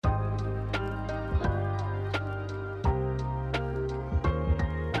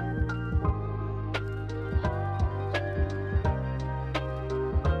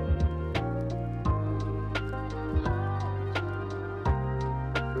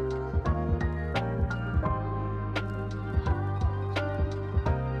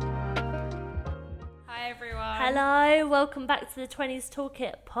Hello, welcome back to the 20s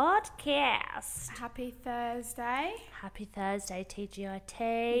Toolkit podcast. Happy Thursday. Happy Thursday,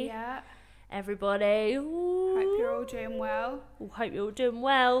 TGIT. Yeah. Everybody. Ooh. Hope you're all doing well. Hope you're all doing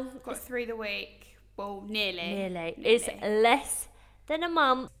well. Got through the week. Well, nearly. Nearly. It's less than a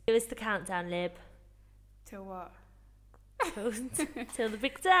month. It was the countdown, Lib. Till what? Till the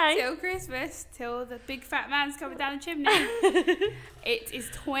big day. Till Christmas. Till the big fat man's coming down the chimney. It is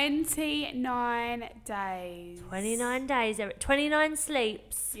 29 days. 29 days. 29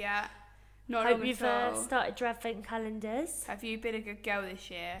 sleeps. Yeah. Not Hope long you've at all. started your advent calendars. Have you been a good girl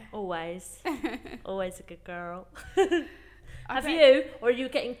this year? Always. Always a good girl. I Have bet- you? Or are you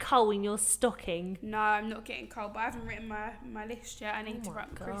getting coal in your stocking? No, I'm not getting cold, but I haven't written my list yet. I need to Oh my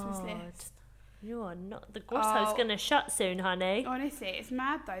write my Christmas God. list. You are not. The grotto's Oh. going to shut soon, honey. Honestly, it's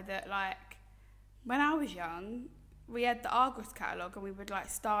mad though that like when I was young, we had the Argos catalogue and we would like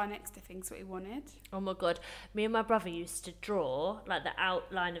star next to things that we wanted. Oh my God. Me and my brother used to draw like the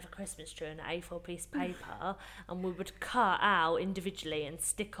outline of a Christmas tree on an A4 piece of paper and we would cut out individually and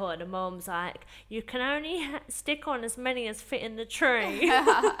stick on. And Mum's like, you can only stick on as many as fit in the tree.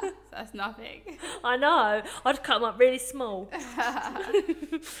 That's nothing. I know. I'd cut them up really small.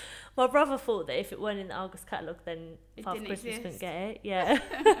 My brother thought that if it weren't in the Argos catalogue, then It Father didn't Christmas exist. couldn't get it.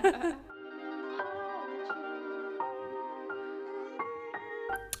 Yeah.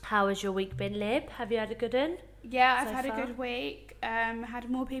 How has your week been, Lib? Have you had a good one? Yeah, I've So had far? a good week. Had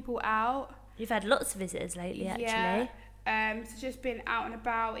more people out. You've had lots of visitors lately, actually. Yeah. So just been out and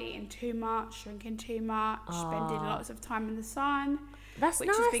about, eating too much, drinking too much, spending lots of time in the sun. That's Which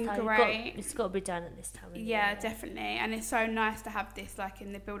nice. has been though. great. It's got to be done at this time of Yeah, year. definitely. And it's so nice to have this like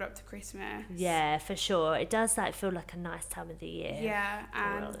in the build up to Christmas. Yeah, for sure. It does like feel like a nice time of the year. Yeah,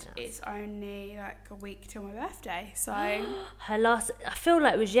 and really nice. it's only like a week till my birthday, so Her last, I feel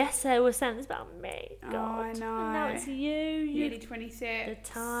like it was yesterday. We were saying this about me. God. I And now know. it's you. nearly The 26.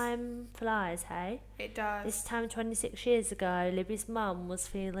 time flies, hey? It does. This time 26 years ago, Libby's mum was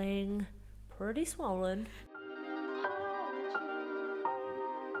feeling pretty swollen.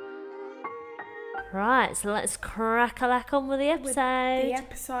 Right, so let's crack-a-lack on with the episode. The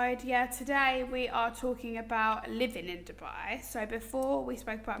episode, yeah, today we are talking about living in Dubai. So before we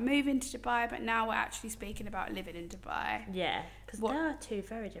spoke about moving to Dubai, but now we're actually speaking about living in Dubai. Yeah, because What- they are two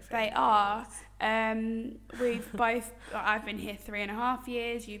very different. They are. We've both, I've been here 3.5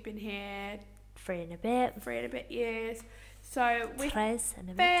 years, you've been here 3 and a bit. 3 and a bit years. So we're Tres and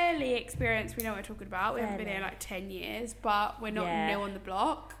a bit. fairly experienced, we know what we're talking about. We haven't been Fairly. here like 10 years, but we're not Yeah. new on the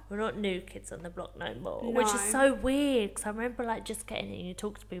block. We're not new kids on the block no more, which is No. so weird. Because I remember like just getting in and you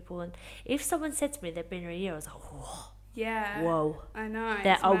talk to people, and if someone said to me they'd been here a year, I was like, whoa, Yeah. whoa. I know.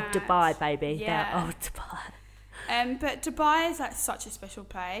 They're it's old mad. Dubai, baby. Yeah. They're old Dubai. But Dubai is like such a special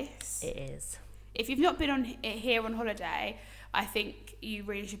place. It is. If you've not been on here on holiday, I think you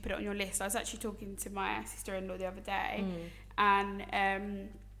really should put it on your list. I was actually talking to my sister-in-law the other day, and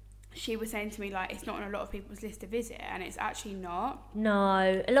she was saying to me like it's not on a lot of people's list to visit, and it's actually not.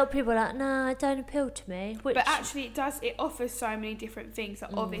 No, a lot of people are like, no, it don't appeal to me. Which, But actually, it does. It offers so many different things.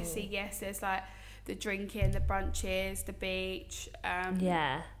 Like obviously, yes, there's like the drinking, the brunches, the beach.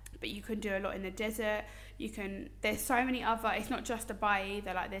 yeah, But you can do a lot in the desert. There's so many other, it's not just Dubai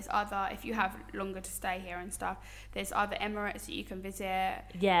either, like there's other, if you have longer to stay here and stuff, there's other Emirates that you can visit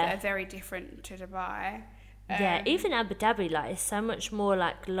that yeah, are very different to Dubai. yeah. Even Abu Dhabi, like, it's so much more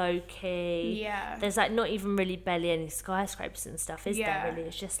like low key. Yeah. There's like not even really barely any skyscrapers and stuff, is Yeah. there? Really,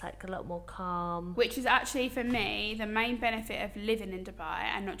 it's just like a lot more calm. Which is actually, for me, the main benefit of living in Dubai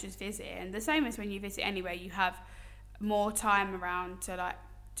and not just visiting. The same as when you visit anywhere, you have more time around to like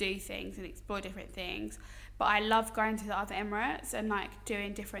do things and explore different things. But I love going to the other Emirates and like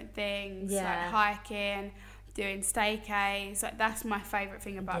doing different things, Yeah. like hiking, doing staycays. Like that's my favourite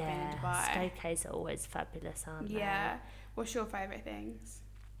thing about being in Dubai. Staycays are always fabulous, aren't they? Yeah. What's your favourite things?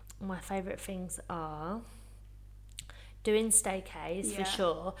 My favourite things are doing staycays for Yeah.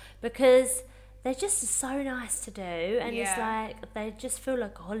 sure, because they're just so nice to do, and it's Yeah. like they just feel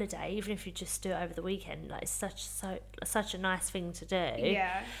like a holiday, even if you just do it over the weekend. Like it's such a nice thing to do.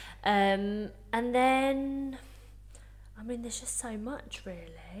 Yeah. And then, I mean, there's just so much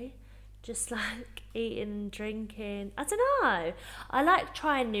really. Just like eating, drinking. I don't know. I like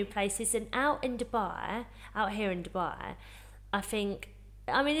trying new places, and out here in Dubai, I think.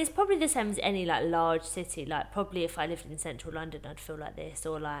 I mean, it's probably the same as any like large city. Like probably if I lived in central London, I'd feel like this,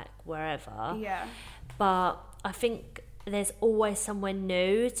 or like wherever. Yeah. But I think there's always somewhere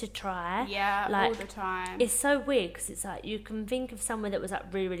new to try. Yeah, like, all the time. It's so weird because it's like you can think of somewhere that was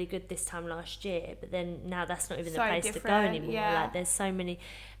like really, really good this time last year, but then now that's not even the So place to go different, anymore. yeah. Like there's so many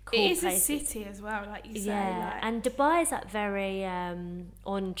cool It is places. a city as well, like you say. Yeah, Like, and Dubai is like very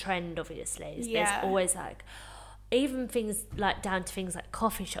on trend, obviously. Yeah. There's always like, even things like down to things like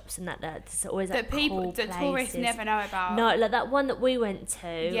coffee shops and there's always like that people, cool that places. tourists never know about. No, like that one that we went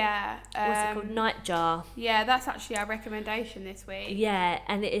to. Yeah. What's it called? Nightjar. Yeah, that's actually our recommendation this week. Yeah,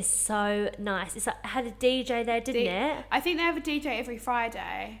 and it is so nice. It's like, it had a DJ there, didn't it? I think they have a DJ every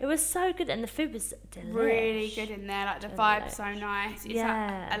Friday. It was so good, and the food was delicious. Really good in there. Like the vibe's so nice. It's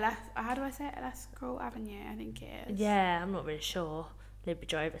Yeah. how do I say it? Elascal Avenue, I think it is. Yeah, I'm not really sure. Libby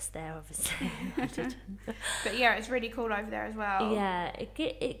drove us there, obviously. I didn't. But yeah, it's really cool over there as well. Yeah, it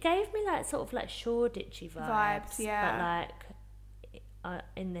gave me like sort of like Shoreditchy vibes. Yeah. But like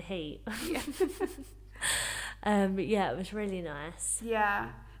in the heat. Yeah. But yeah, it was really nice. Yeah.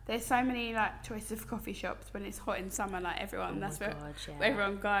 There's so many like choices of coffee shops when it's hot in summer. Like everyone, that's where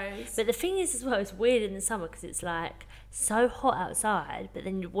everyone goes. But the thing is, as well, it's weird in the summer because it's like so hot outside, but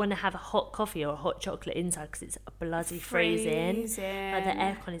then you want to have a hot coffee or a hot chocolate inside because it's bloody freezing. Like the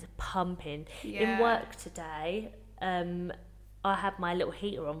aircon is pumping. Yeah. In work today, I had my little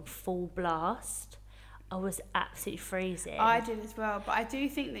heater on full blast. I was absolutely freezing. I did as well, but I do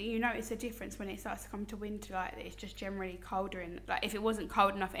think that you notice a difference when it starts to come to winter. Like it's just generally colder, and like if it wasn't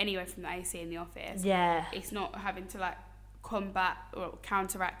cold enough anyway from the AC in the office, Yeah. it's not having to like combat or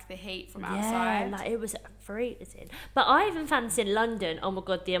counteract the heat from Yeah, outside. like it was freezing. But I even found this in London. Oh my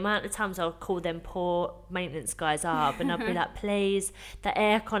god, the amount of times I'll call them poor maintenance guys up and I'd be like, please, the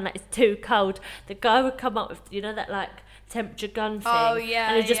aircon, like it's too cold. The guy would come up with, you know, that like temperature gun thing. Oh,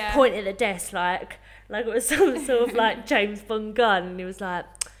 yeah, and he'd just yeah. point at the desk like it was some sort of like James Bond gun, and he was like,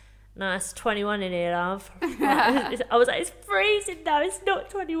 no, it's 21 in here, love. I was like, it's freezing. No, it's not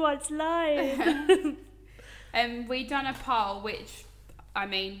 21, it's lying. We done a poll, which, I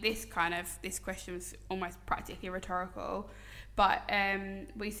mean, this question was almost practically rhetorical, but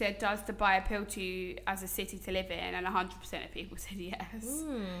we said, does Dubai appeal to you as a city to live in? And 100% of people said yes.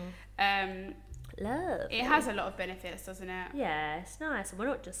 Love. It has a lot of benefits, doesn't it? Yeah, it's nice. And we're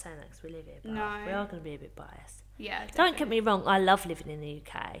not just saying that because we live here, but No. we are going to be a bit biased. Yeah. Don't get me wrong, I love living in the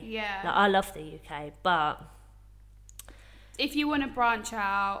UK. Yeah. Like, I love the UK, but if you want to branch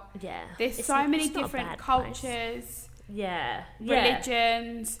out, yeah, there's so many it's not a different bad cultures, place. Yeah,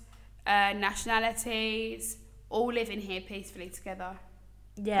 religions, nationalities, all living here peacefully together.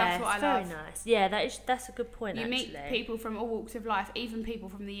 Yeah, That's what it's I very love. nice. Yeah, that's a good point. You actually. meet people from all walks of life, even people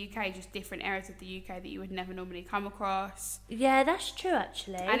from the UK, just different areas of the UK that you would never normally come across. Yeah, that's true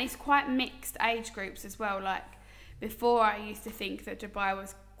actually. And it's quite mixed age groups as well. Like before, I used to think that Dubai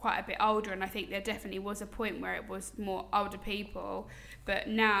was quite a bit older, and I think there definitely was a point where it was more older people. But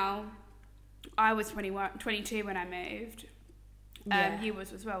now, I was 22 when I moved. Yeah. You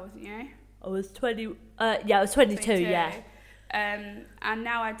was as well, wasn't you? I was 20. Yeah, I was 22. Yeah. And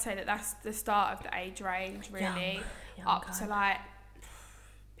now I'd say that that's the start of the age range, really, Young up guy. to like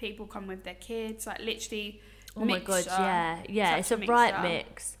people come with their kids, like literally. Oh my god, yeah, it's a such right mixture.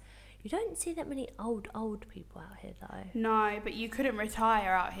 mix. You don't see that many old people out here though. No, but you couldn't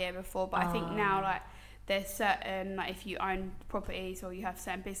retire out here before. But I think now, like, there's certain, like, if you own properties or you have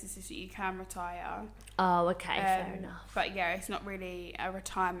certain businesses that you can retire. Oh, okay, fair enough. But yeah, it's not really a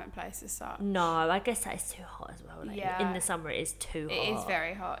retirement place as such. No, I guess that is too hot as well. Like, Yeah. in the summer it is too hot. It is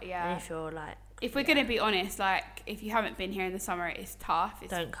very hot, yeah. And if you're like, If we're gonna be honest, like, if you haven't been here in the summer, it's tough.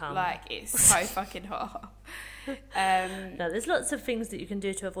 It's, Don't come. Like, it's so fucking hot. no, there's lots of things that you can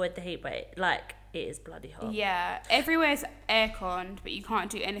do to avoid the heat, but like it is bloody hot. Yeah, everywhere's aircon, but you can't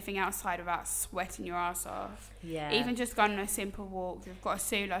do anything outside without sweating your ass off. Yeah. Even just going on a simple walk, you've got a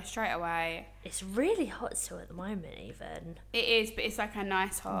Sula straight away. It's really hot still at the moment, even. It is, but it's like a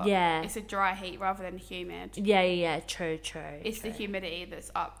nice hot. Yeah. It's a dry heat rather than humid. Yeah, true. It's the humidity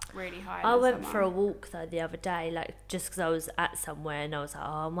that's up really high. I went for a walk though the other day, like just because I was at somewhere and I was like,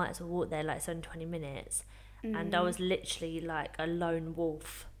 oh, I might as well walk there, like it's only 20 minutes. And I was literally like a lone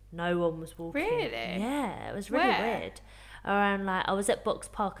wolf. No one was walking. Really? Yeah, it was really weird. Around like, I was at Box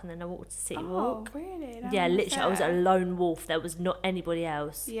Park and then I walked to City Walk. Oh, really? Yeah, literally, I was a lone wolf. There was not anybody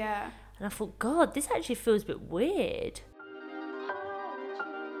else. Yeah. And I thought, God, this actually feels a bit weird.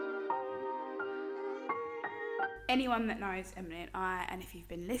 Anyone that knows Emily and I, and if you've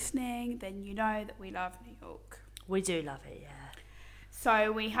been listening, then you know that we love New York. We do love it, yeah.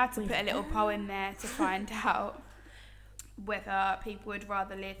 So we had to put a little poll in there to find out whether people would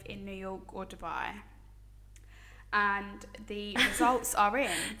rather live in New York or Dubai. and the results are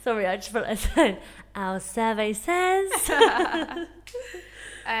in. Sorry, I just felt like saying, our survey says.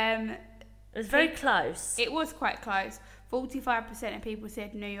 It was very close. It was quite close. 45% of people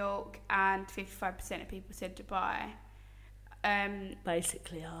said New York and 55% of people said Dubai.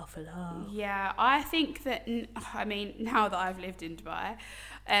 Basically half and half. Yeah, I think that, now that I've lived in Dubai,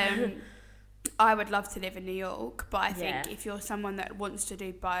 I would love to live in New York, but I think if you're someone that wants to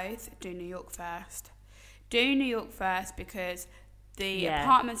do both, do New York first. Do New York first because the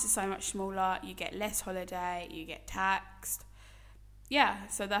apartments are so much smaller, you get less holiday, you get taxed. Yeah,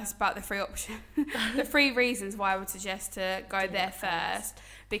 so that's about the 3 options. The 3 reasons why I would suggest to go there first,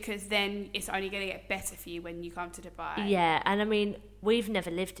 because then it's only going to get better for you when you come to Dubai. Yeah, and I mean, we've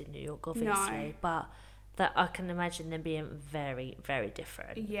never lived in New York, obviously, No. but that I can imagine them being very, very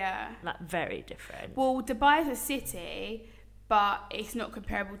different. Yeah. Like, very different. Well, Dubai is a city, but it's not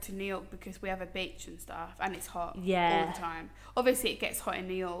comparable to New York because we have a beach and stuff, and it's hot all the time. Obviously, it gets hot in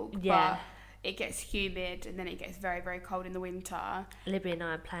New York, but it gets humid, and then it gets very, very cold in the winter. Libby and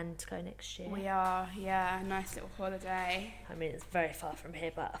I plan to go next year. We are, yeah, nice little holiday. I mean, it's very far from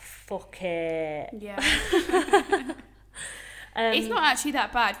here, but fuck it. Yeah. It's not actually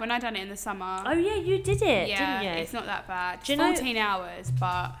that bad when I done it in the summer. Oh yeah, you did it, Yeah, didn't you? it's not that bad. Do you 14 hours,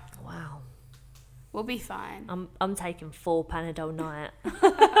 but Wow. we'll be fine. I'm taking 4 Panadol night.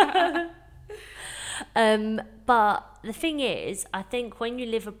 But the thing is, I think when you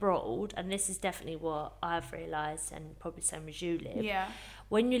live abroad, and this is definitely what I've realised, and probably same as you live, Yeah.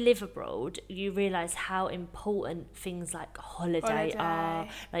 when you live abroad, you realise how important things like holiday are,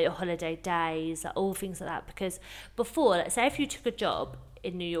 like your holiday days, like all things like that. Because before, let's say if you took a job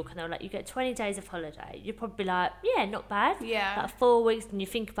in New York and they were like, you get 20 days of holiday, you'd probably be like, yeah, not bad. Yeah. Like 4 weeks, and you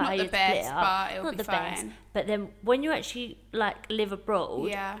think about how you split it up. But it'll Not be the fine. best. But then when you actually like live abroad,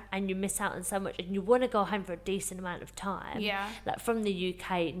 Yeah. and you miss out on so much, and you want to go home for a decent amount of time. Yeah. Like from the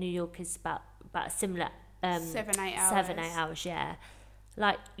UK, New York is about a similar 7-8 hours. 7-8 hours, yeah.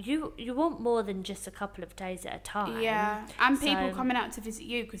 Like you want more than just a couple of days at a time. Yeah, and people So- coming out to visit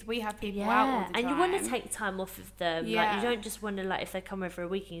you because we have people out all the time. and you want to take time off of them. Like Yeah. you don't just want to, like, if they come over a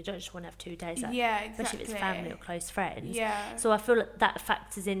weekend, you don't just want to have 2 days. Like, Yeah, especially if it's exactly. family or close friends. Yeah. So I feel like that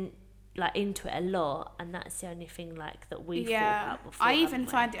factors in, like, into it a lot, and that's the only thing like that we've thought about before. I even haven't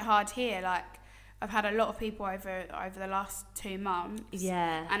we? find it hard here. Like, I've had a lot of people over the last 2 months.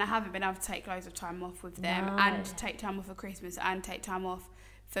 Yeah. And I haven't been able to take loads of time off with them, No. and take time off for Christmas, and take time off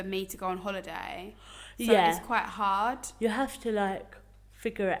for me to go on holiday. So Yeah. it's quite hard. You have to, like,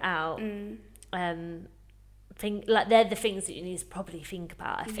 figure it out. Mm. Think like they're the things that you need to probably think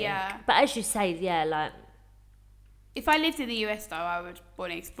about, I think. Yeah. But as you say, yeah, like, If I lived in the US though, I would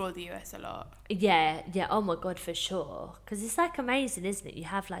want to explore the US a lot. yeah, oh my god, for sure. Because it's like amazing, isn't it? You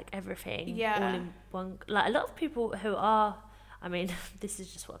have like everything Yeah. all in one. Like a lot of people who are, I mean, this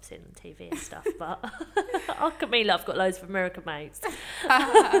is just what I've seen on TV and stuff, but Camila, I've got loads of American mates.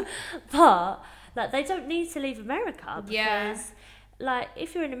 But like they don't need to leave America because, Yeah. like,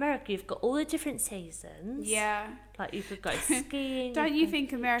 if you're in America, you've got all the different seasons. Yeah. Like you could go skiing. Don't you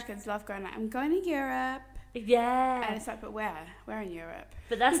think Americans love going like, I'm going to Europe? Yeah. And it's like, but where? Where in Europe?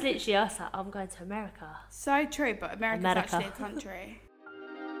 But that's literally us. Like, I'm going to America. So true, but America's America. actually a country.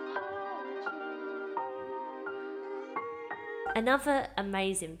 Another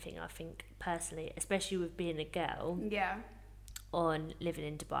amazing thing, I think, personally, especially with being a girl Yeah. on living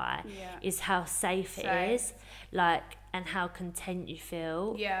in Dubai, Yeah. is how safe it Safe. is, like, and how content you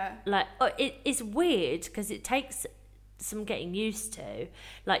feel. Yeah. Like, it's weird because it takes some getting used to.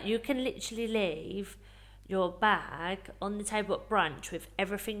 Like, you can literally leave your bag on the table at brunch with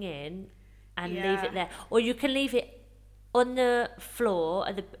everything in and leave Yeah. it there. Or you can leave it on the floor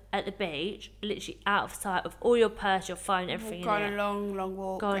at the beach, literally out of sight of all your purse, your phone, everything Go in on it. a long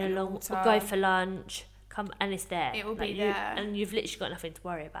walk. Go on get a in the long, water. or go for lunch, come, and it's there. It will be you, there. and you've literally got nothing to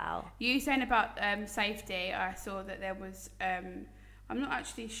worry about. You saying about safety, I saw that there was, I'm not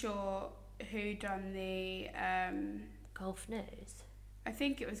actually sure who done the, Gulf News. I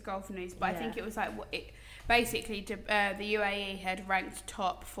think it was Gulf News, but I Yeah. think it was like, basically the UAE had ranked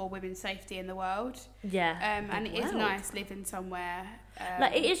top for women's safety in the world. Yeah. And it is Wow. nice living somewhere.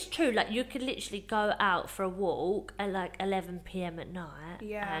 Like, it is true, like, you could literally go out for a walk at like 11 p.m. at night,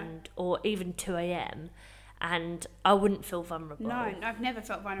 Yeah. or even 2 a.m, and I wouldn't feel vulnerable. No, I've never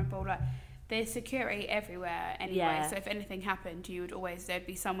felt vulnerable. Like, there's security everywhere anyway, Yeah. so if anything happened, there'd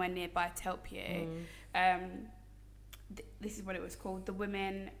be somewhere nearby to help you. This is what it was called, the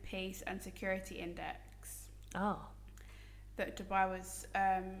Women, Peace and Security Index. Oh, That Dubai was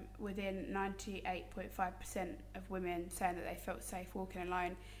within 98.5% of women saying that they felt safe walking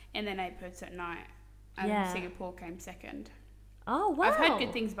alone in their neighbourhoods at night. and Yeah. Singapore came second. Oh wow! I've heard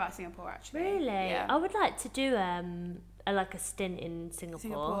good things about Singapore actually. Really? Yeah. I would like to do a stint in Singapore.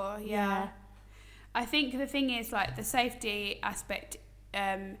 Singapore, yeah. I think the thing is, like, the safety aspect,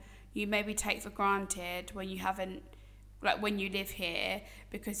 you maybe take for granted when you haven't, like, when you live here,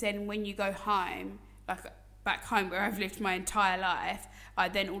 because then when you go home, like back home where I've lived my entire life, I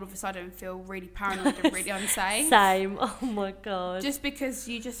then all of a sudden feel really paranoid and really unsafe. Same. Oh my god. Just because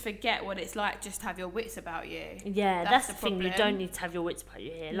you just forget what it's like just to have your wits about you. Yeah, that's the thing. You problem. don't need to have your wits about you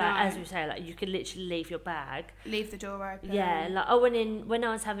here. Like, No. as we say, like, you could literally leave your bag. Leave the door open. Yeah, like I went in when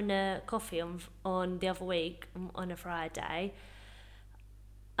I was having a coffee on the other week on a Friday.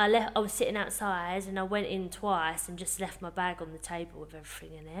 I was sitting outside and I went in twice and just left my bag on the table with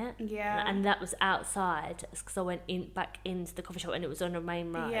everything in it. Yeah. And that was outside because I went back into the coffee shop and it was on a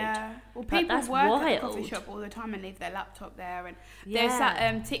main road. Yeah. Well, But people that's work at the coffee wild. shop all the time and leave their laptop there. And Yeah. there's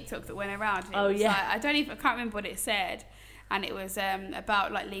that TikTok that went around. And it was like, I can't remember what it said. And it was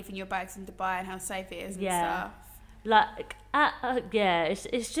about like leaving your bags in Dubai and how safe it is and stuff. Like, yeah,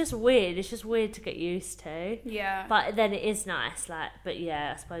 it's just weird. It's just weird to get used to. Yeah. But then it is nice, like, but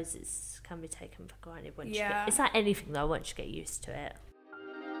yeah, I suppose it's can be taken for granted once you get. It's like anything though, once you get used to it.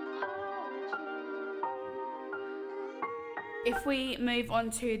 If we move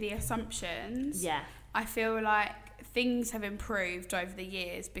on to the assumptions, Yeah. I feel like things have improved over the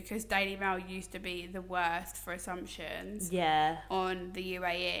years because Daily Mail used to be the worst for assumptions Yeah. on the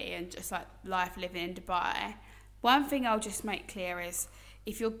UAE and just like life living in Dubai. One thing I'll just make clear is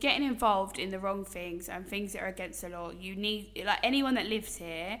if you're getting involved in the wrong things and things that are against the law, you need, like, anyone that lives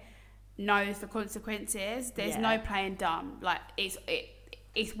here knows the consequences. There's no playing dumb. Like,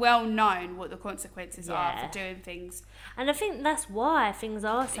 it's well known what the consequences are for doing things. And I think that's why things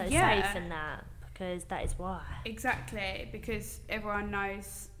are so safe in that, because that is why. Exactly, because everyone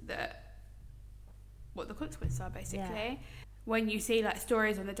knows what the consequences are, basically. Yeah. When you see like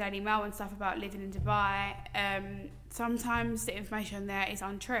stories on the Daily Mail and stuff about living in Dubai, sometimes the information there is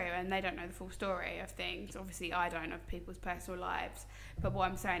untrue and they don't know the full story of things. Obviously, I don't, of people's personal lives. But what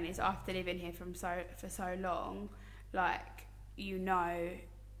I'm saying is, after living here for so long, like, you know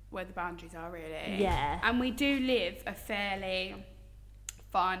where the boundaries are, really. Yeah. And we do live a fairly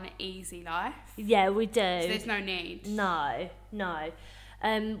fun, easy life. Yeah, we do. So there's no need. No.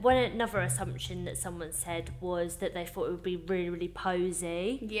 Another assumption that someone said was that they thought it would be really, really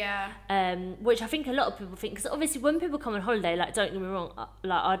posy. Yeah. Which I think a lot of people think, because obviously when people come on holiday, like, don't get me wrong,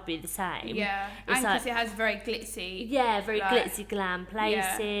 like, I'd be the same. Yeah. It's And like, because it has very glitzy. yeah, very like, glitzy glam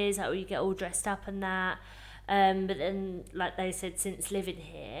places, like, where you get all dressed up and that. But then, like they said, since living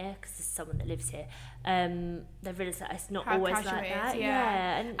here, because there's someone that lives here, they've realised that it's not How always casual like it is, that.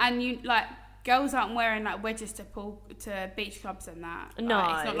 yeah. Yeah. And you, like, girls aren't wearing like wedges to beach clubs and that. Like, No.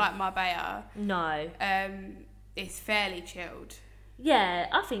 it's not like Marbella. No. It's fairly chilled. Yeah,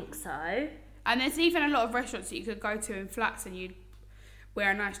 I think so. And there's even a lot of restaurants that you could go to in flats and you'd wear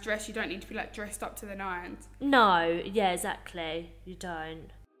a nice dress. You don't need to be like dressed up to the nines. No, yeah, exactly. You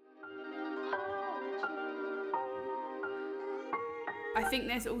don't. I think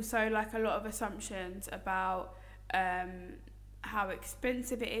there's also like a lot of assumptions about how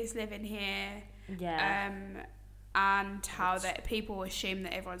expensive it is living here. Yeah. And how that people assume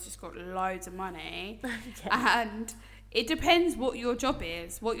that everyone's just got loads of money. Yeah. And it depends what your job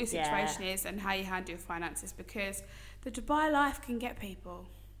is, what your situation is, and how you handle your finances, because the Dubai life can get people.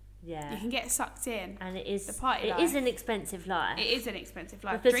 Yeah. You can get sucked in. And it is The party it life. is an expensive life. It is an expensive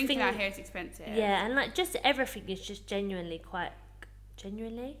life. Because Drinking out here is expensive. Yeah, and like just everything is just generally quite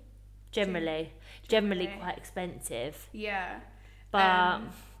quite expensive. Yeah. But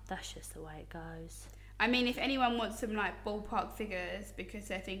that's just the way it goes. I mean, if anyone wants some like ballpark figures because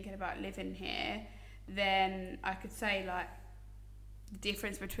they're thinking about living here, then I could say like the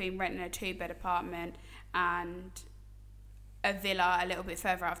difference between renting a 2-bed apartment and a villa a little bit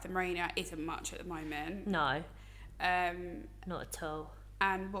further out of the marina isn't much at the moment. No. Not at all.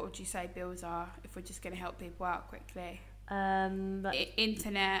 And what would you say bills are, if we're just going to help people out quickly? But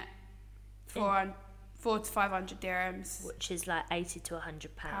Internet, 400 to 500 dirhams. which is like £80 to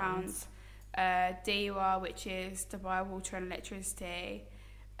 £100. Pounds. DUR, which is Dubai Water and Electricity,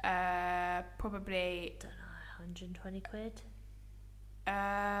 probably Don't know, 120 quid.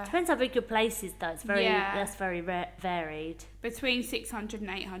 uh, Depends how big your place is, though. It's very that's very varied. between 600 and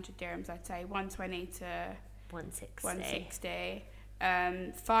 800 dirhams, I'd say. 120 to 160. 160.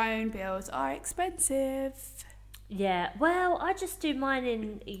 Phone bills are expensive. Yeah. Well, I just do mine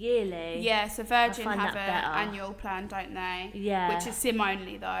in yearly. Yeah, so Virgin find have that an better. annual plan, don't they? Yeah. Which is SIM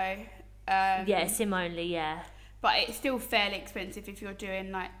only though. Yeah, SIM only. Yeah. But it's still fairly expensive if you're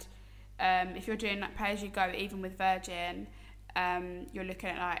doing like If you're doing like pay as you go, even with Virgin, you're looking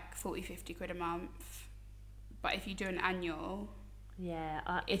at like 40-50 quid a month. But if you do an annual,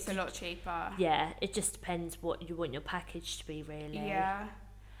 it's a lot cheaper. Yeah, it just depends what you want your package to be, really. Yeah.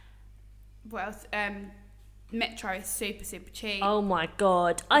 What else? Metro is super cheap. Oh my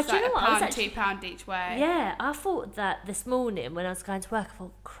god! It's like £1, £2 each way. Yeah, I thought that this morning when I was going to work. I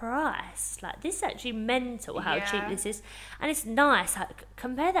thought, Christ, like this is actually mental how cheap this is, and it's nice. Like,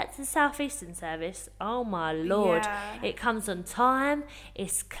 compare that to the South Eastern service. Oh my lord! Yeah. It comes on time.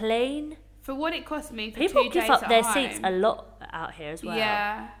 It's clean. For what it cost me for people 2 days give up at their home, seats a lot out here as well.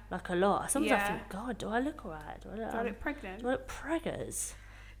 Yeah. Like a lot. Sometimes I think, God, do I look alright? Do I look pregnant? Do I look preggers?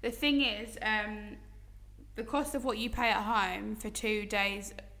 The thing is, the cost of what you pay at home for 2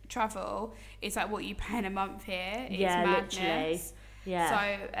 days travel is like what you pay in a month here. It's madness. Literally. Yeah.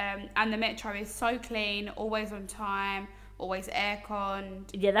 So, and the Metro is so clean, always on time, always aircon.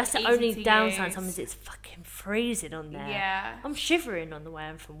 Yeah, that's the only downside. Sometimes it's fucking freezing on there. Yeah. I'm shivering on the way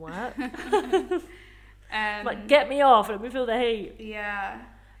home from work. Like, get me off, let me feel the heat. Yeah.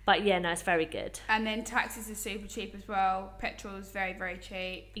 But yeah, no, it's very good. And then taxis are super cheap as well. Petrol's very, very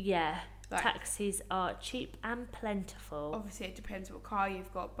cheap. Yeah. Like, taxis are cheap and plentiful. Obviously, it depends what car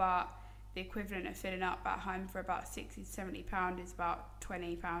you've got, but the equivalent of filling up at home for about £60-70 is about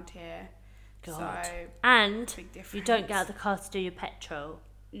 £20 here. God. So, and big difference. You don't get out of the car to do your petrol.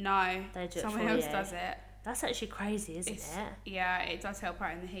 No, they do someone else does it. That's actually crazy, isn't it? Yeah, it does help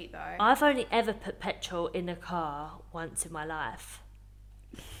out in the heat though. I've only ever put petrol in a car once in my life.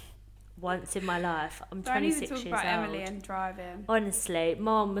 Once in my life. I'm 26 years old. Don't even talk about Emily and driving. Honestly,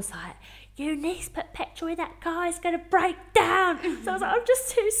 Mum was like, you need to put petrol in that car, it's going to break down. So I was like, I'm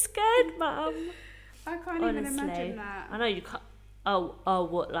just too scared, Mum. I can't even imagine that. I know you can't. Oh,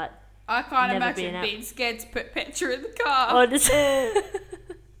 what, like... I can't imagine being scared to put petrol in the car. Honestly.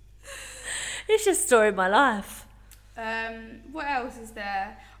 It's just a story of my life. What else is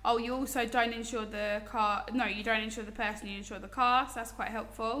there? Oh, you also don't insure the car. No, you don't insure the person, you insure the car, so that's quite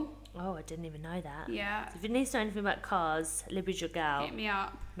helpful. Oh, I didn't even know that. Yeah. So if you need to know anything about cars, Libby's your gal. Hit me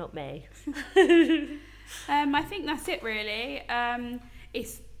up. Not me. I think that's it really.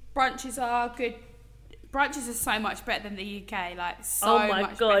 Brunches are good. Brunches are so much better than the UK, like so much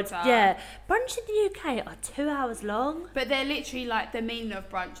better. Oh my god, yeah. Brunch in the UK are 2 hours long. But they're literally like the meaning of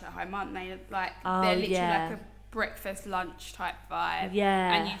brunch at home, aren't they? Like they're literally like a breakfast, lunch type vibe.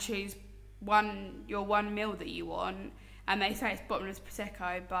 Yeah. And you choose your one meal that you want. And they say it's bottomless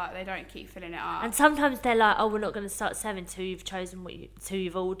Prosecco, but they don't keep filling it up. And sometimes they're like, oh, we're not going to start serving till you've chosen till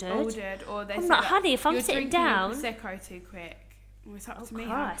you've ordered. Or they I'm say like, honey, if I'm sitting down... You're drinking your Prosecco too quick. Well, it's up to me.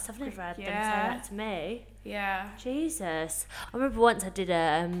 Christ, I've never had them say that to me. Yeah. Jesus. I remember once I did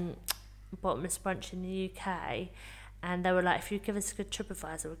a bottomless brunch in the UK, and they were like, if you give us a good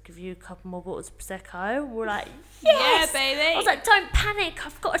TripAdvisor, we'll give you a couple more bottles of Prosecco. We're like, yes! Yeah, baby! I was like, don't panic,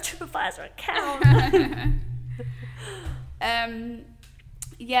 I've got a TripAdvisor account.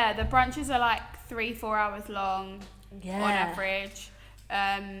 Yeah, the brunches are like 3-4 hours long on average.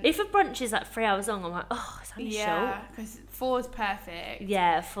 If a brunch is like 3 hours long, I'm like, oh, it's only short. Yeah, because 4's perfect.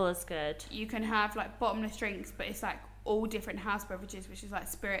 Yeah, 4's good. You can have like bottomless drinks, but it's like all different house beverages, which is like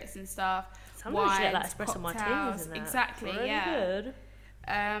spirits and stuff. Sometimes you get like espresso martinis and that. Exactly, really good.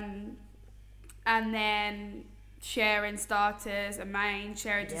 And then sharing starters, a main,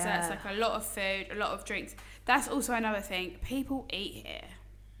 sharing desserts, like a lot of food, a lot of drinks. That's also another thing. People eat here.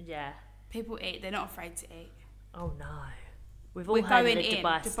 Yeah. People eat. They're not afraid to eat. Oh no. We're going in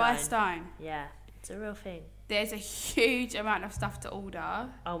Dubai Stone. Yeah, it's a real thing. There's a huge amount of stuff to order.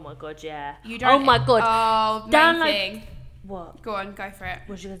 Oh my god, yeah. You don't. Oh my god. Oh, download. Thing. What? Go on, go for it.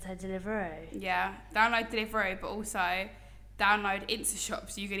 Was you going to say Deliveroo? Yeah, download Deliveroo, but also download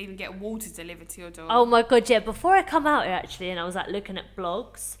InstaShop so you can even get water delivered to your door. Oh my god, yeah. Before I come out here actually, and I was like looking at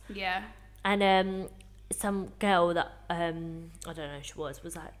blogs. Yeah. And some girl that I don't know who she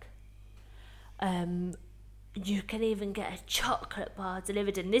was like, you can even get a chocolate bar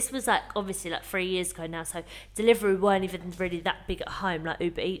delivered, and this was like obviously like 3 years ago now, so Deliveroo weren't even really that big at home, like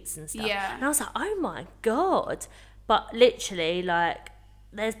Uber Eats and stuff. Yeah. And I was like, oh my god. But literally, like,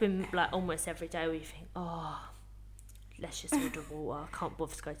 there's been like almost every day where you think, oh, let's just order water, I can't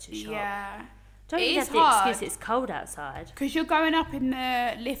bother to go to the shop. Yeah. Don't even have the excuse it's cold outside. Because you're going up in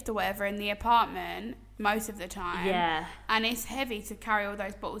the lift or whatever in the apartment most of the time. Yeah. And it's heavy to carry all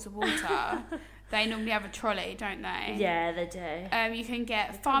those bottles of water. They normally have a trolley, don't they? Yeah, they do. You can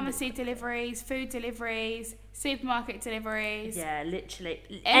get pharmacy deliveries, food deliveries, supermarket deliveries. Yeah, literally.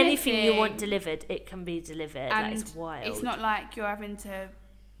 Anything you want delivered, it can be delivered. And that is wild. It's not like you're having to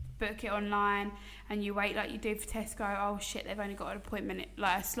book it online and you wait like you do for Tesco. Oh shit, they've only got an appointment,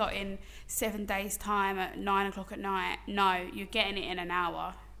 like a slot in 7 days time at 9 o'clock at night. No, you're getting it in an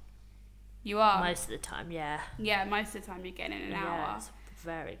hour. You are. Most of the time, yeah. Yeah, most of the time you're getting it in an hour. It's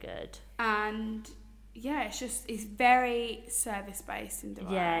very good. And yeah, it's very service based in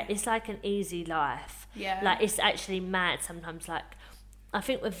Dubai. Yeah, it's like an easy life. Yeah. Like, it's actually mad sometimes. Like, I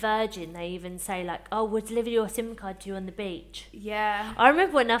think with Virgin, they even say, like, oh, we'll deliver your SIM card to you on the beach. Yeah. I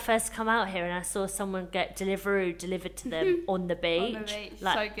remember when I first come out here and I saw someone get Deliveroo delivered to them on the beach. On the beach,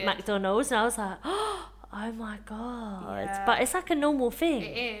 like so good. McDonald's. And I was like, oh my God. Yeah. But it's like a normal thing.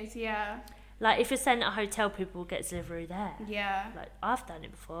 It is, yeah. Like, if you're staying at a hotel, people will get Deliveroo there. Yeah. Like, I've done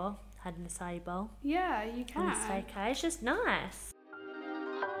it before. Had an acai bowl. Yeah, you can. On a staycation. It's just nice.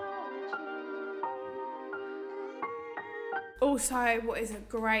 Also, what is a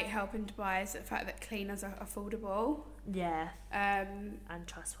great help in Dubai is the fact that cleaners are affordable. Yeah. And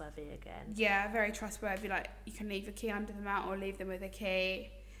trustworthy again. Yeah, very trustworthy. Like, you can leave a key under the mat or leave them with a key.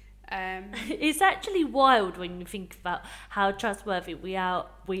 It's actually wild when you think about how trustworthy we are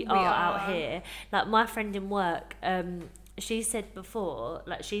out here. Like, my friend in work, she said before,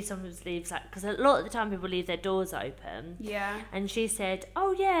 like, she sometimes leaves, like, because a lot of the time people leave their doors open. Yeah. And she said,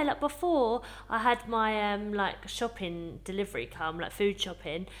 oh yeah, like, before I had my like shopping delivery come, like food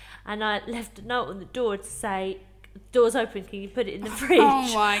shopping, and I left a note on the door to say, door's open, can you put it in the fridge?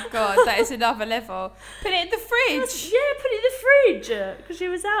 Oh my God, that is another level. Put it in the fridge. Yeah, put it in the fridge, because she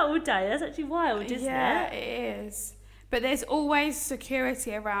was out all day. That's actually wild, isn't it? Yeah, it is. But there's always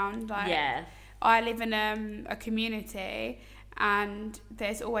security around. Like, yeah. I live in a community, and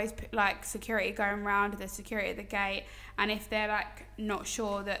there's always like security going around. There's security at the gate, and if they're like not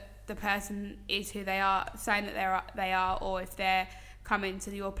sure that the person is who they are, saying that they are, or if they're coming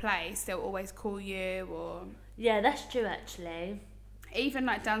to your place, they'll always call you. Or yeah, that's true actually. Even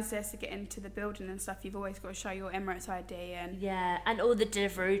like downstairs to get into the building and stuff, you've always got to show your Emirates ID and yeah, and all the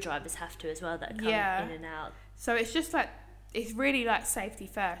Deliveroo drivers have to as well that come in and out. So it's just like, it's really like safety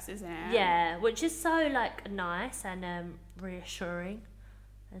first, isn't it? Yeah, which is so like nice and reassuring,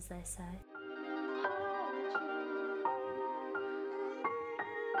 as they say.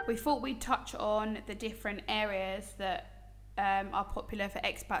 We thought we'd touch on the different areas that are popular for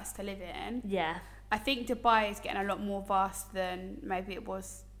expats to live in. Yeah. I think Dubai is getting a lot more vast than maybe it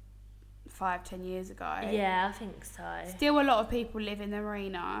was 5-10 years ago. Yeah, I think so. Still a lot of people live in the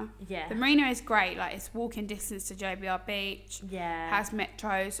marina. Yeah. The marina is great, like it's walking distance to JBR Beach. Yeah. Has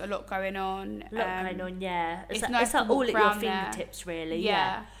metros, a lot going on. Yeah. It's like, nice it's like to all walk at your around fingertips, there. really.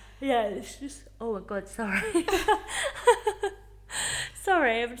 Yeah. Yeah, it's just, oh my God, sorry.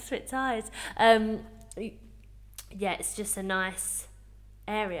 Sorry, I'm just a bit tired. Yeah, it's just a nice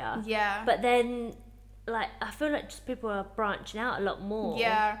area. Yeah. But then, like, I feel like just people are branching out a lot more.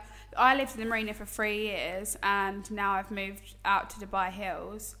 Yeah. I lived in the marina for 3 years, and now I've moved out to Dubai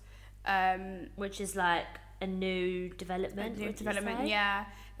Hills. Which is like a new development. A new development, yeah.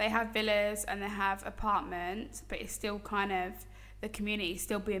 They have villas and they have apartments, but it's still kind of, the community is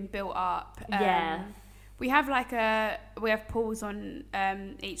still being built up. Yeah. We have we have pools on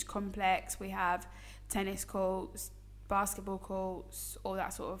each complex. We have tennis courts, basketball courts, all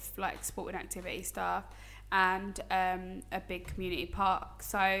that sort of like sporting activity stuff, and a big community park.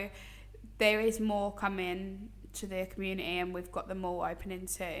 So there is more coming to the community, and we've got the mall opening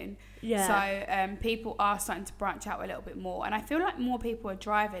soon. Yeah. So people are starting to branch out a little bit more, and I feel like more people are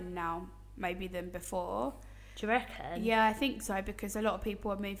driving now maybe than before. Do you reckon? Yeah, I think so, because a lot of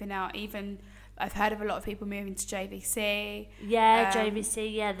people are moving out. Even I've heard of a lot of people moving to JVC. Yeah,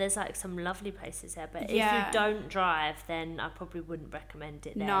 JVC, yeah, there's like some lovely places there, but if you don't drive, then I probably wouldn't recommend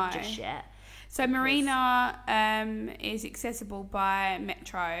it there just yet. So Marina is accessible by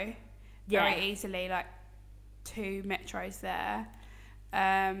metro very easily, like 2 metros there.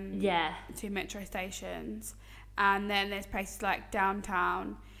 2 metro stations. And then there's places like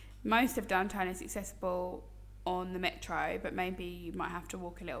downtown. Most of downtown is accessible on the metro, but maybe you might have to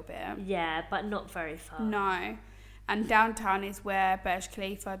walk a little bit. Yeah, but not very far. No. And downtown is where Burj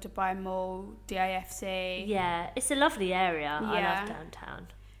Khalifa, Dubai Mall, DIFC. Yeah, it's a lovely area. Yeah. I love downtown.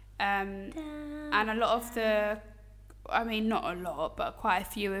 And a lot of the, I mean, not a lot, but quite a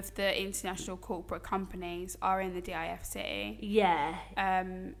few of the international corporate companies are in the DIFC. Yeah.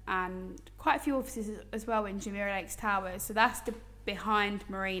 And quite a few offices as well in Jumeirah Lakes Towers. So that's the behind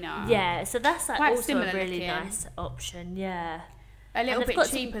Marina. Yeah, so that's like quite also a really looking. Nice option, yeah. A little bit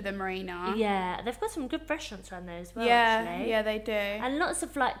cheaper than Marina. Yeah, they've got some good restaurants around there as well, yeah, actually. Yeah, they do. And lots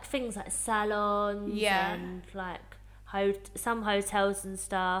of like things like salons and like some hotels and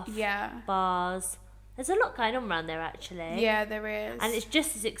stuff. Yeah. Bars. There's a lot going on around there, actually. Yeah, there is. And it's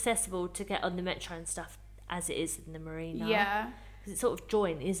just as accessible to get on the metro and stuff as it is in the marina. Yeah. Because it's sort of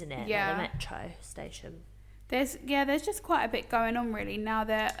joint, isn't it? Yeah. Like the metro station. There's just quite a bit going on, really, now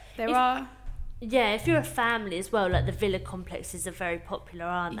that there are... Yeah, if you're a family as well, like the villa complexes are very popular,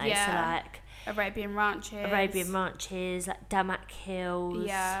 aren't they? Yeah. So like Arabian Ranches, like Damac Hills,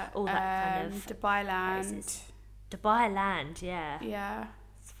 yeah, all that kind of Dubai Land. places. Dubai Land, yeah. Yeah.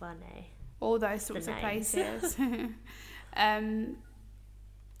 It's funny. All those sorts of names. places.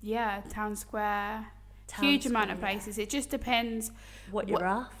 Yeah, Town Square. Town Huge Square, amount of yeah. places. It just depends. What you're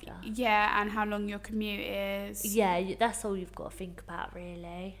after. Yeah, and how long your commute is. Yeah, that's all you've got to think about,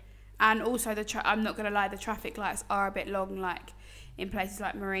 really. And also, I'm not going to lie, the traffic lights are a bit long, like in places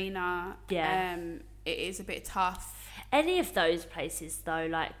like Marina. Yeah. It is a bit tough. Any of those places, though,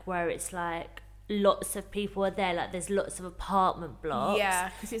 like where it's like lots of people are there, like there's lots of apartment blocks. Yeah,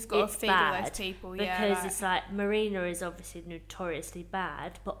 because it's got to feed all those people. Because yeah, it's like Marina is obviously notoriously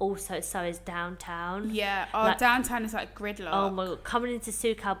bad, but also so is downtown. Yeah, downtown is like gridlock. Oh my god, coming into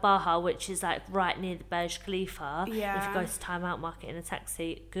Souk Al Baha, which is like right near the Burj Khalifa. Yeah. If you go to Time Out Market in a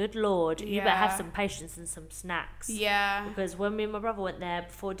taxi, good lord, you better have some patience and some snacks. Yeah. Because when me and my brother went there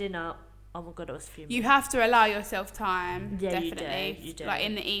before dinner, oh my god, it was fuming. You have to allow yourself time. Yeah, definitely. you do. Like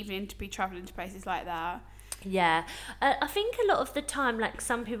in the evening to be travelling to places like that. Yeah, I think a lot of the time, like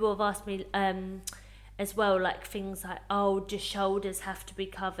some people have asked me as well, like things like, oh, do shoulders have to be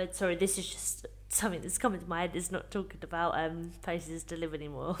covered? Sorry, this is just something that's coming to my head. It's not talking about places to live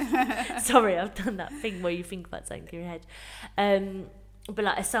anymore. Sorry, I've done that thing where you think about something in your head. But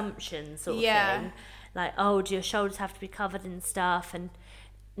like assumptions sort of thing. Like, oh, do your shoulders have to be covered and stuff? And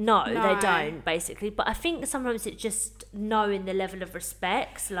no, they don't, basically. But I think sometimes it's just knowing the level of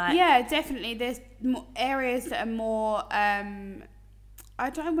respect. Like, yeah, definitely. There's areas that are more, I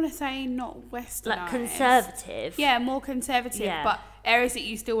don't want to say not Westernized. like conservative. Yeah, more conservative. Yeah. But areas that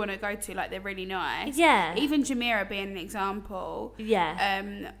you still want to go to, like they're really nice. Yeah. Even Jumeirah being an example.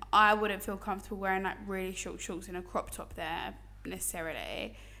 Yeah. I wouldn't feel comfortable wearing like really short shorts and a crop top there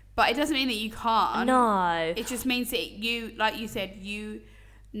necessarily. But it doesn't mean that you can't. No. It just means that you, like you said, you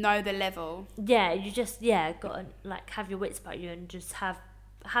know the level. Yeah, you just got to like have your wits about you and just have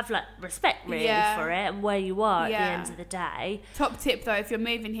like respect really for it and where you are at the end of the day. Top tip though, if you're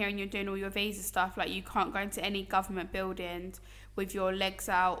moving here and you're doing all your visa stuff, like you can't go into any government buildings with your legs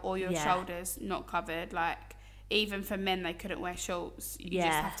out or your shoulders not covered. Like even for men, they couldn't wear shorts. You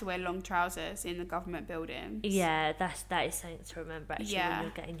just have to wear long trousers in the government buildings. Yeah, that is something to remember actually when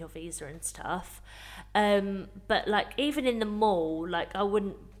you're getting your visa and stuff. But like even in the mall, like I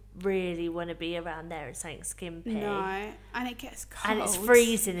wouldn't really want to be around there in something skimpy. No, and it gets cold. And it's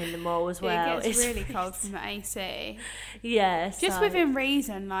freezing in the mall as well. It gets really cold from the AC. Yeah, just within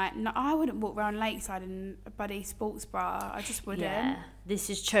reason. Like no, I wouldn't walk around Lakeside in a bloody sports bra. I just wouldn't. Yeah, this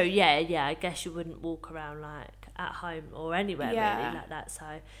is true. Yeah. I guess you wouldn't walk around like at home or anywhere really like that. So,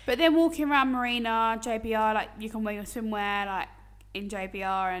 but then walking around Marina, JBR, like you can wear your swimwear like in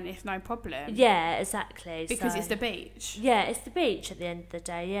JBR and it's no problem. Yeah, exactly. Because it's the beach. Yeah, it's the beach at the end of the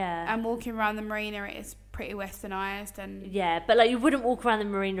day. Yeah. And walking around the marina, it is pretty westernised and. Yeah, but like you wouldn't walk around the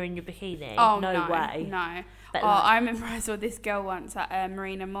marina in your bikini. Oh no way. No. But I remember I saw this girl once at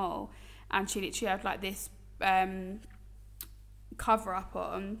Marina Mall, and she literally had like this cover up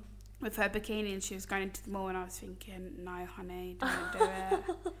on with her bikini, and she was going into the mall, and I was thinking, no, honey, don't do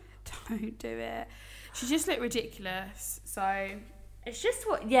it, don't do it. She just looked ridiculous. So it's just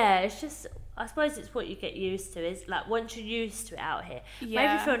I suppose it's what you get used to. Is like once you're used to it out here. Yeah.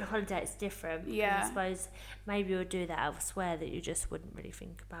 Maybe if you're on holiday, it's different. Yeah. I suppose maybe you'll do that elsewhere that you just wouldn't really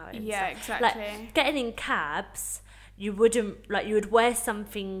think about it. Yeah, exactly. Like getting in cabs, you wouldn't you would wear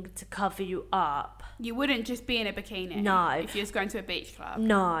something to cover you up. You wouldn't just be in a bikini. No. If you was going to a beach club.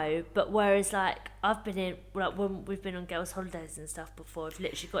 No, but whereas like I've been in like when we've been on girls' holidays and stuff before, I've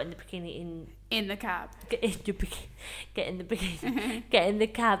literally got in the bikini in the cab. Get in the bikini, get in the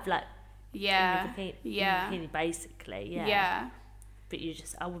cab like. Yeah. In the bikini, basically. Yeah. Yeah. But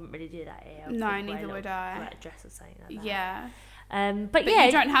I wouldn't really do that here. No, neither would I. Like a dress or something like that. Yeah. But yeah,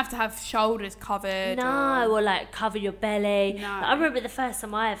 you don't have to have shoulders covered. No, or like cover your belly. No. Like, I remember the first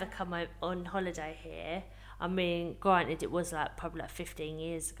time I ever come on holiday here. I mean, granted, it was like probably like 15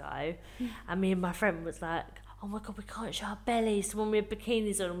 years ago, and me and my friend was like, "Oh my god, we can't show our bellies." So when we had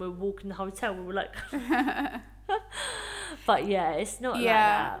bikinis on and we were walking the hotel, we were like, "But yeah, it's not like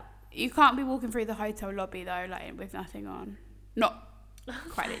that." You can't be walking through the hotel lobby though, like with nothing on. Not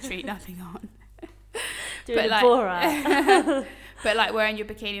quite literally nothing on. Doing but Borat. But like wearing your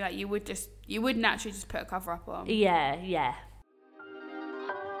bikini, like you would naturally just put a cover up on. Yeah.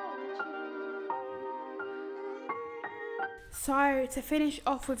 So to finish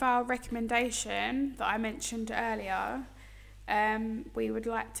off with our recommendation that I mentioned earlier, we would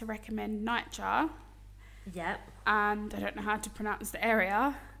like to recommend Nightjar. Yep. And I don't know how to pronounce the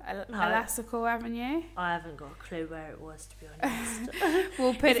area. Elastical Avenue. I haven't got a clue where it was, to be honest.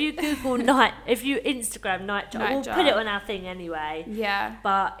 We'll put if you Instagram Nightjar, we'll put it on our thing anyway. Yeah.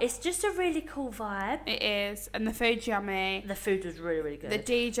 But it's just a really cool vibe. It is, and the food's yummy. The food was really, really good. The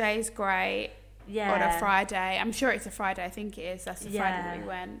DJ's great. Yeah. On a Friday. I'm sure it's a Friday. I think it is. That's the Friday that we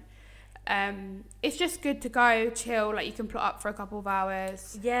went. It's just good to go chill, like you can plot up for a couple of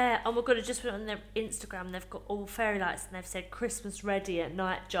hours. Yeah, oh my god, I just went on their Instagram, they've got all fairy lights and they've said Christmas ready at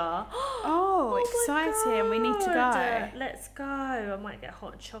Nightjar. Oh, exciting. We need to go. Let's go. I might get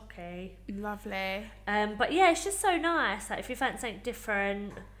hot and chocky. Lovely. But yeah, it's just so nice, like if you fancy something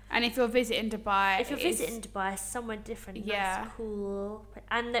different. And if you're visiting Dubai, somewhere different, yeah, nice, cool.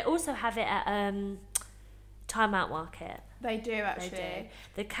 And they also have it at Time Out Market. They do, actually. They do.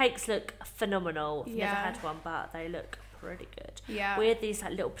 The cakes look phenomenal. I've never had one, but they look pretty good. Yeah. We had these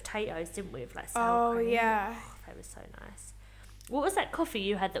like little potatoes, didn't we, with like sour cream? Yeah. Oh, they were so nice. What was that coffee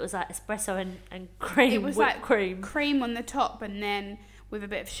you had that was like espresso and cream? It was whipped like cream on the top, and then with a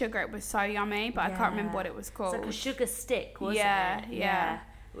bit of sugar. It was so yummy, but I can't remember what it was called. It's like a sugar stick, wasn't it? Yeah.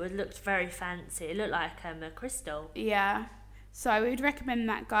 It looked very fancy. It looked like a crystal. Yeah. So we'd recommend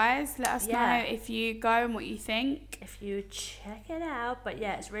that, guys. Let us know if you go and what you think. If you check it out. But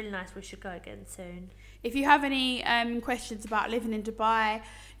yeah, it's really nice. We should go again soon. If you have any questions about living in Dubai,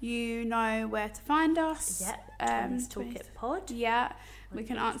 you know where to find us. Yep. Let's Talk It Pod. Yeah. We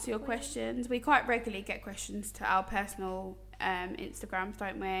can answer your questions. We quite regularly get questions to our personal Instagrams,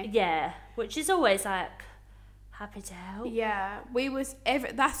 don't we? Yeah. Which is always like... happy to help. Yeah,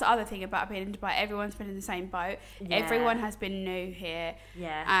 that's the other thing about being in Dubai. Everyone's been in the same boat. Yeah. Everyone has been new here.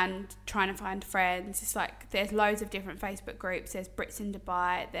 Yeah. And trying to find friends. It's like there's loads of different Facebook groups. There's Brits in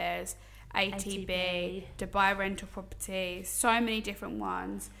Dubai. There's ATB, Dubai Rental Properties. So many different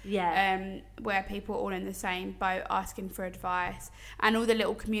ones. Yeah. Where people are all in the same boat asking for advice. And all the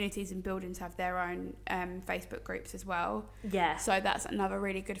little communities and buildings have their own Facebook groups as well. Yeah. So that's another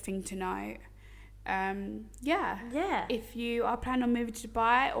really good thing to note. Yeah. If you are planning on moving to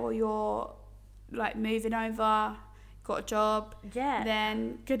Dubai, or you're like moving over, got a job,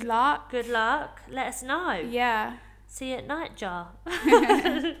 then good luck. Let us know. Yeah. See you at Nightjar.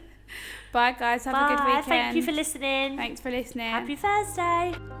 Bye guys, have a good weekend. Thank you for listening. Thanks for listening. Happy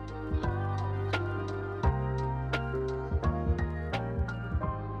Thursday.